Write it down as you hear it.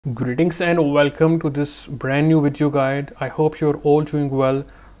Greetings and welcome to this brand new video guide. I hope you're all doing well.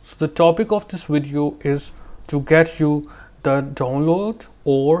 So the topic of this video is to get you the download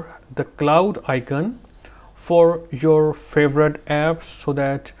or the cloud icon for your favorite apps so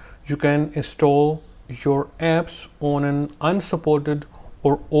that you can install your apps on an unsupported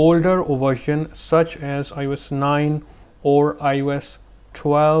or older version such as iOS 9 or iOS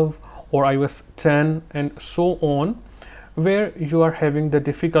 12 or iOS 10 and so on, where you are having the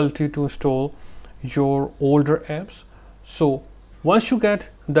difficulty to install your older apps. So once you get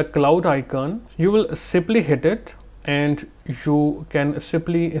the cloud icon, you will simply hit it and you can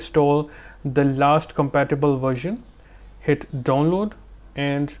simply install the last compatible version, hit download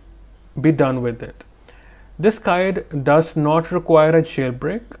and be done with it. This guide does not require a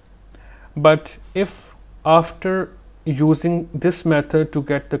jailbreak, but if after using this method to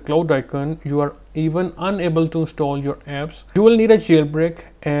get the cloud icon you are even unable to install your apps, you will need a jailbreak,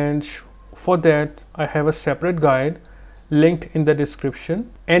 and for that I have a separate guide linked in the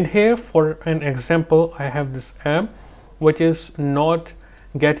description. And here for an example, I have this app which is not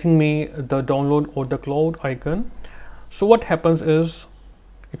getting me the download or the cloud icon. So what happens is,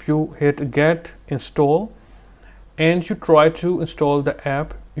 if you hit get install and you try to install the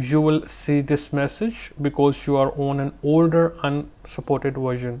app, you will see this message because you are on an older unsupported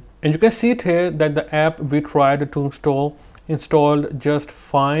version. And you can see it here that the app we tried to installed just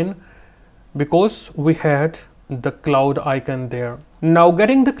fine because we had the cloud icon there. Now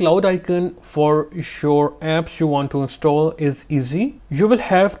getting the cloud icon for your apps you want to install is easy. You will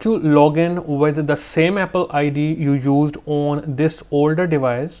have to log in with the same Apple ID you used on this older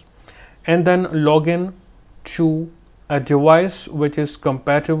device and then log in to a device which is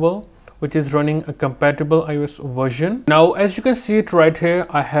compatible, which is running a compatible iOS version. Now as you can see it right here,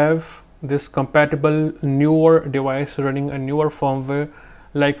 I have this compatible newer device running a newer firmware,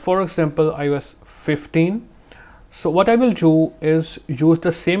 like for example iOS 15. So what I will do is use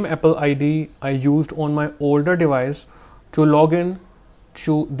the same Apple ID I used on my older device to log in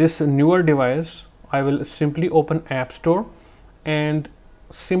to this newer device. I will simply open AppStore and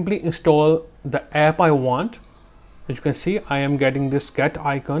simply install the app I want. As you can see, I am getting this get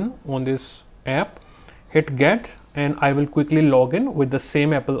icon on this app. Hit get and I will quickly log in with the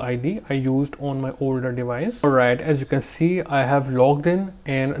same Apple ID I used on my older device. Alright, as you can see, I have logged in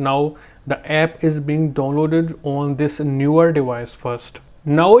and now the app is being downloaded on this newer device first.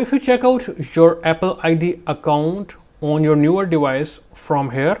 Now if you check out your Apple ID account on your newer device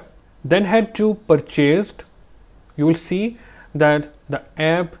from here, then head to purchased, you will see that the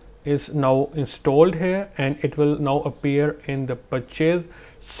app is now installed here and it will now appear in the purchase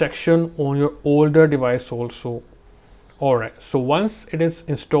section on your older device also. Alright, so once it is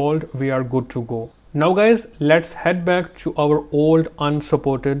installed, we are good to go. Now guys, let's head back to our old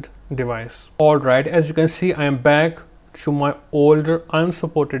unsupported device. Alright, as you can see, I am back to my older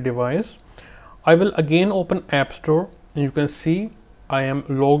unsupported device. I will again open AppStore and you can see I am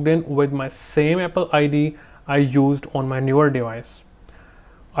logged in with my same Apple ID I used on my newer device.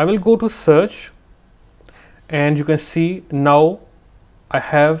 I will go to search and you can see now I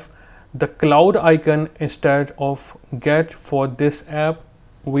have the cloud icon instead of get for this app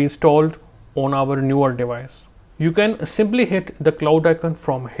we installed on our newer device. You can simply hit the cloud icon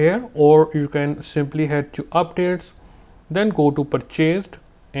from here, or you can simply head to updates, then go to purchased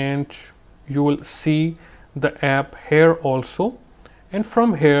and you will see the app here also, and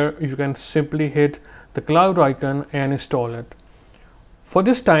from here you can simply hit the cloud icon and install it. For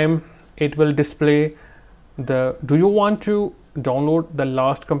this time it will display the do you want to download the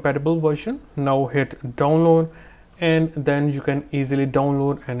last compatible version. Now hit download and then you can easily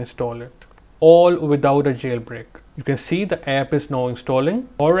download and install it, all without a jailbreak. You can see the app is now installing.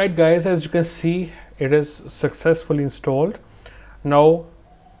 Alright guys, as you can see it is successfully installed. Now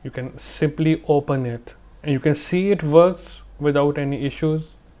you can simply open it and you can see it works without any issues.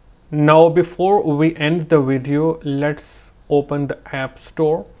 Now before we end the video, let's open the App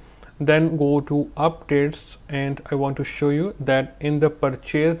Store, then go to updates, and I want to show you that in the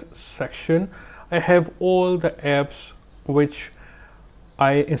purchased section I have all the apps which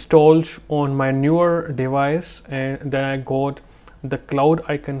I installed on my newer device, and then I got the cloud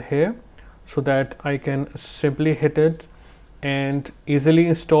icon here so that I can simply hit it and easily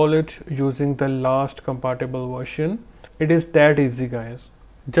install it using the last compatible version. It is that easy guys,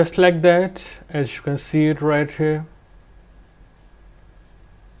 just like that, as you can see it right here.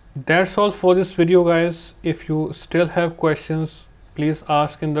 That's all for this video guys. If you still have questions, please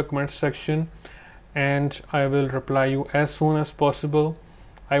ask in the comment section and I will reply you as soon as possible.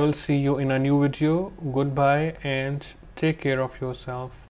 I will see you in a new video. Goodbye and take care of yourself.